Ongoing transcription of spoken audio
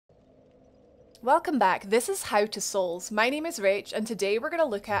Welcome back. This is How to Souls. My name is Rach, and today we're going to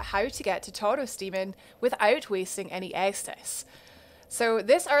look at how to get to Taurus Demon without wasting any Estus. So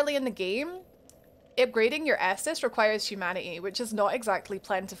this early in the game, upgrading your Estus requires humanity, which is not exactly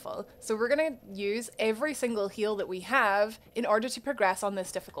plentiful. So we're going to use every single heal that we have in order to progress on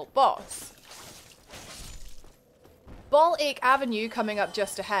this difficult boss. Ball Ache Avenue coming up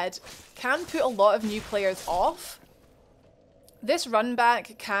just ahead can put a lot of new players off. This run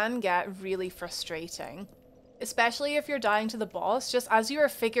back can get really frustrating, especially if you're dying to the boss just as you are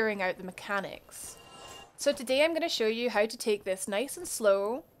figuring out the mechanics. So today I'm going to show you how to take this nice and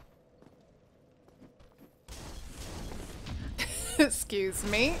slow. Excuse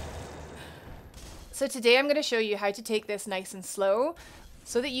me. So today I'm going to show you how to take this nice and slow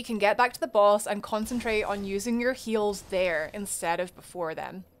so that you can get back to the boss and concentrate on using your heals there instead of before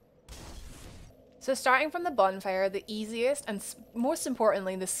then. So starting from the bonfire, the easiest and most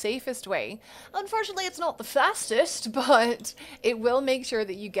importantly the safest way, unfortunately it's not the fastest, but it will make sure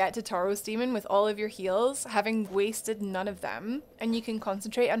that you get to Taurus Demon with all of your heals, having wasted none of them, and you can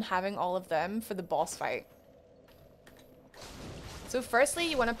concentrate on having all of them for the boss fight. So firstly,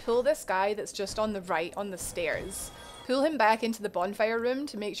 you want to pull this guy that's just on the right on the stairs. Pull him back into the bonfire room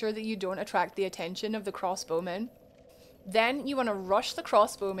to make sure that you don't attract the attention of the crossbowman. Then you want to rush the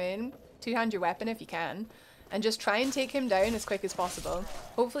crossbowman, two-hand your weapon if you can, and just try and take him down as quick as possible.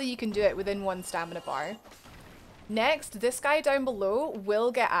 Hopefully you can do it within one stamina bar. Next, this guy down below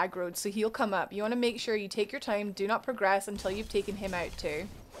will get aggroed, so he'll come up. You want to make sure you take your time, do not progress until you've taken him out too.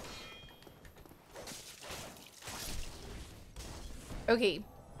 Okay,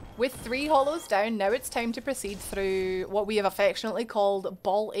 with 3 hollows down, now it's time to proceed through what we have affectionately called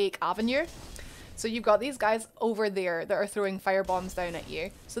Ball Ache Avenue. So you've got these guys over there that are throwing fire bombs down at you.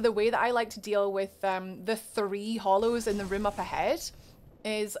 So the way that I like to deal with the 3 hollows in the room up ahead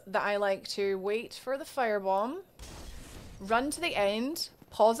is that I like to wait for the firebomb, run to the end,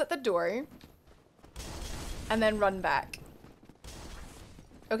 pause at the door, and then run back.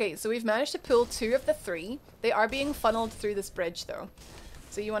 Okay, so we've managed to pull 2 of the 3. They are being funneled through this bridge though.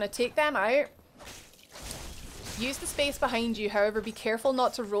 So you want to take them out. Use the space behind you, however, be careful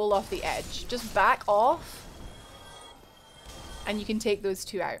not to roll off the edge. Just back off, and you can take those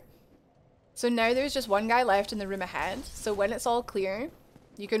 2 out. So now there's just 1 guy left in the room ahead, so when it's all clear,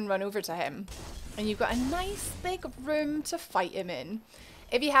 you can run over to him. And you've got a nice big room to fight him in.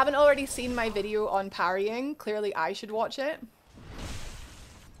 If you haven't already seen my video on parrying, clearly I should watch it.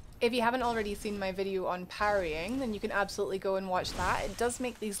 If you haven't already seen my video on parrying, then you can absolutely go and watch that. It does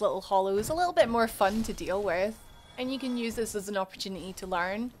make these little hollows a little bit more fun to deal with. And you can use this as an opportunity to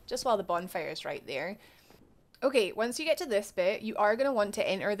learn, just while the bonfire is right there. Okay, once you get to this bit, you are going to want to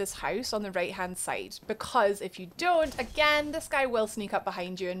enter this house on the right hand side. Because if you don't, again, this guy will sneak up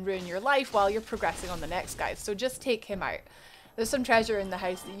behind you and ruin your life while you're progressing on the next guy. So just take him out. There's some treasure in the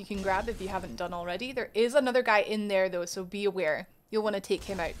house that you can grab if you haven't done already. There is another guy in there though, so be aware. You'll want to take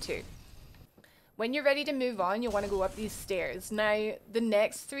him out too. When you're ready to move on, you'll want to go up these stairs. Now, the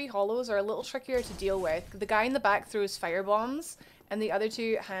next 3 hollows are a little trickier to deal with. The guy in the back throws fire bombs, and the other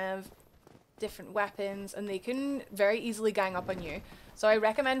 2 have different weapons, and they can very easily gang up on you. So I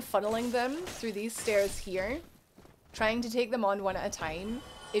recommend funneling them through these stairs here, trying to take them on one at a time.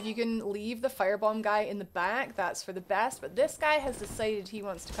 If you can leave the firebomb guy in the back, that's for the best, but this guy has decided he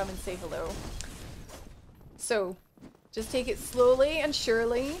wants to come and say hello. So just take it slowly and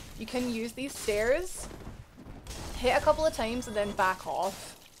surely. You can use these stairs, hit a couple of times, and then back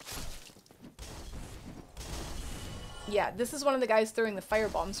off. Yeah, this is one of the guys throwing the fire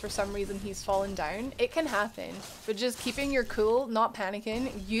bombs. For some reason, he's fallen down. It can happen, but just keeping your cool, not panicking,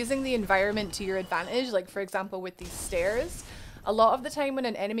 using the environment to your advantage, like for example with these stairs. A lot of the time when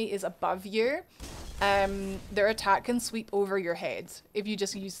an enemy is above you, their attack can sweep over your head if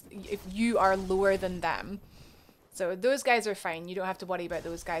you are lower than them. So those guys are fine. You don't have to worry about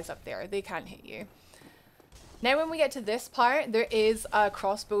those guys up there. They can't hit you. Now when we get to this part, there is a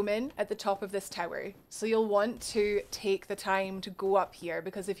crossbowman at the top of this tower. So you'll want to take the time to go up here,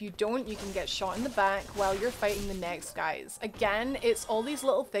 because if you don't, you can get shot in the back while you're fighting the next guys. Again, it's all these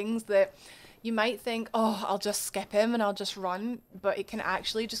little things that you might think, oh, I'll just skip him and I'll just run. But it can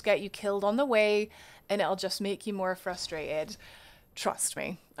actually just get you killed on the way, and it'll just make you more frustrated. Trust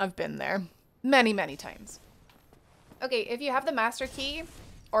me, I've been there many, many times. Okay, if you have the master key,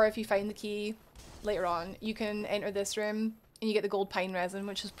 or if you find the key later on, you can enter this room and you get the gold pine resin,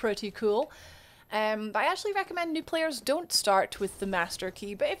 which is pretty cool. But I actually recommend new players don't start with the master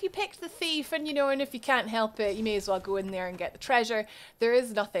key. But if you picked the thief and and if you can't help it, you may as well go in there and get the treasure. There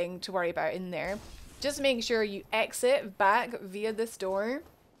is nothing to worry about in there. Just make sure you exit back via this door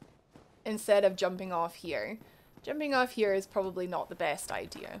instead of jumping off here. Jumping off here is probably not the best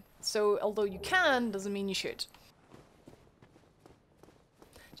idea. So although you can, doesn't mean you should.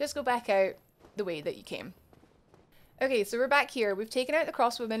 Just go back out the way that you came. Okay, so we're back here. We've taken out the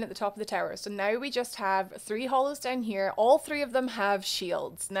crossbowmen at the top of the tower. So now we just have 3 hollows down here. All 3 of them have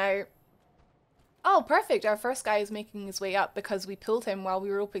shields. Now, oh, perfect. Our first guy is making his way up because we pulled him while we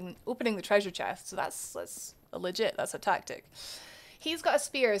were opening the treasure chest. So that's a legit, that's a tactic. He's got a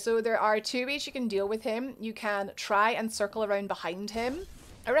spear, so there are 2 ways you can deal with him. You can try and circle around behind him.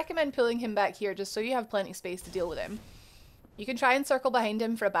 I recommend pulling him back here just so you have plenty of space to deal with him. You can try and circle behind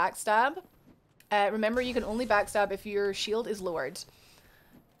him for a backstab. Remember, you can only backstab if your shield is lowered.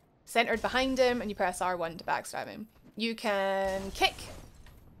 Centered behind him, and you press R1 to backstab him. You can kick.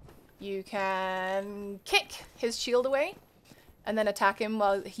 You can kick his shield away, and then attack him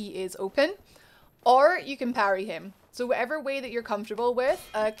while he is open. Or you can parry him. So whatever way that you're comfortable with,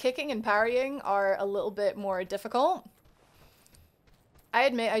 kicking and parrying are a little bit more difficult. I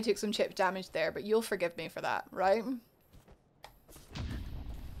admit I took some chip damage there, but you'll forgive me for that, right?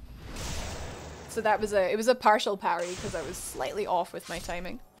 So that was it was a partial parry because I was slightly off with my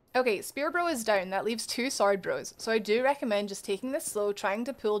timing. Okay, spear bro is down. That leaves 2 sword bros. So I do recommend just taking this slow, trying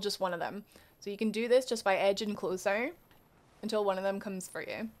to pull just one of them. So you can do this just by edging closer until one of them comes for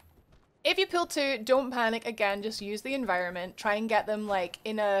you. If you pull 2, don't panic. Again, just use the environment. Try and get them like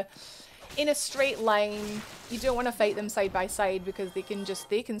in a straight line. You don't want to fight them side by side because they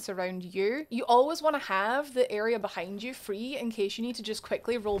can surround you. You always want to have the area behind you free in case you need to just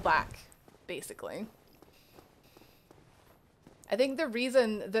quickly roll back, basically. I think the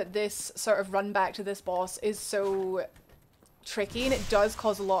reason that this sort of run back to this boss is so tricky, and it does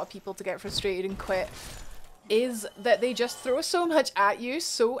cause a lot of people to get frustrated and quit, is that they just throw so much at you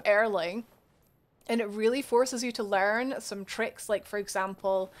so early, and it really forces you to learn some tricks, like for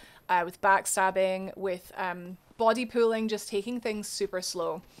example with backstabbing, with body pulling, just taking things super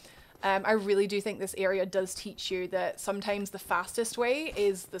slow. I really do think this area does teach you that sometimes the fastest way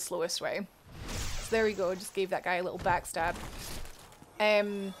is the slowest way. So there we go, just gave that guy a little backstab.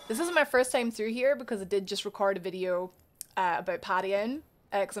 This isn't my first time through here because I did just record a video about partying.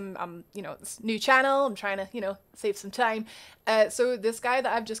 Because I'm, you know, it's new channel, I'm trying to, you know, save some time. So this guy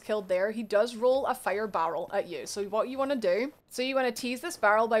that I've just killed there, he does roll a fire barrel at you. So what you want to do, so you want to tease this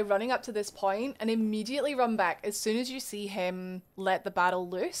barrel by running up to this point and immediately run back as soon as you see him let the barrel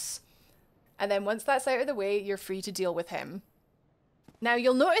loose. And then once that's out of the way, you're free to deal with him. Now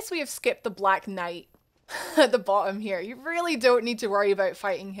you'll notice we have skipped the Black Knight at the bottom here. You really don't need to worry about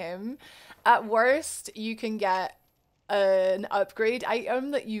fighting him. At worst, you can get an upgrade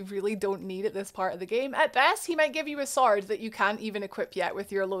item that you really don't need at this part of the game. At best, he might give you a sword that you can't even equip yet with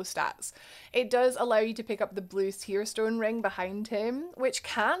your low stats. It does allow you to pick up the blue tearstone ring behind him, which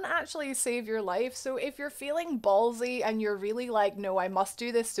can actually save your life. So if you're feeling ballsy and you're really like, no, I must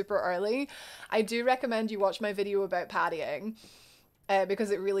do this super early, I do recommend you watch my video about parrying.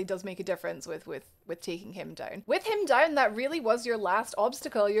 Because it really does make a difference with taking him down. With him down, that really was your last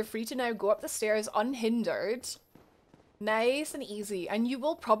obstacle. You're free to now go up the stairs unhindered. Nice and easy, and you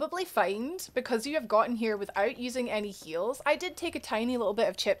will probably find, because you have gotten here without using any heals, I did take a tiny little bit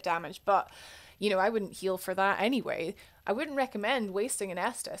of chip damage, but, you know, I wouldn't heal for that anyway. I wouldn't recommend wasting an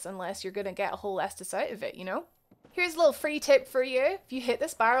Estus unless you're gonna get a whole Estus out of it, you know? Here's a little free tip for you. If you hit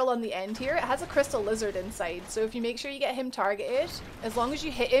this barrel on the end here, it has a crystal lizard inside, so if you make sure you get him targeted, as long as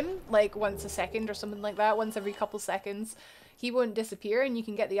you hit him, like once a second or something like that, once every couple seconds, he won't disappear and you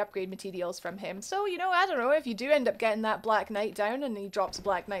can get the upgrade materials from him. So, you know, I don't know, if you do end up getting that Black Knight down and he drops a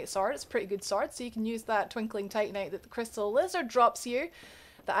Black Knight sword, it's a pretty good sword, so you can use that Twinkling Titanite that the Crystal Lizard drops you,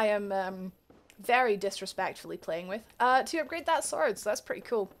 that I am very disrespectfully playing with, to upgrade that sword, so that's pretty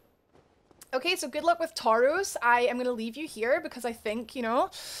cool. Okay, so good luck with Taurus. I am going to leave you here because I think, you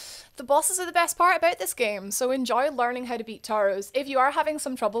know, the bosses are the best part about this game, so enjoy learning how to beat Taurus. If you are having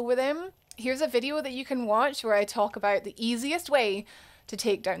some trouble with him, here's a video that you can watch where I talk about the easiest way to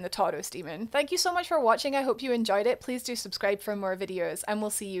take down the Taurus Demon. Thank you so much for watching. I hope you enjoyed it. Please do subscribe for more videos, and we'll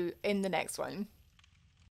see you in the next one.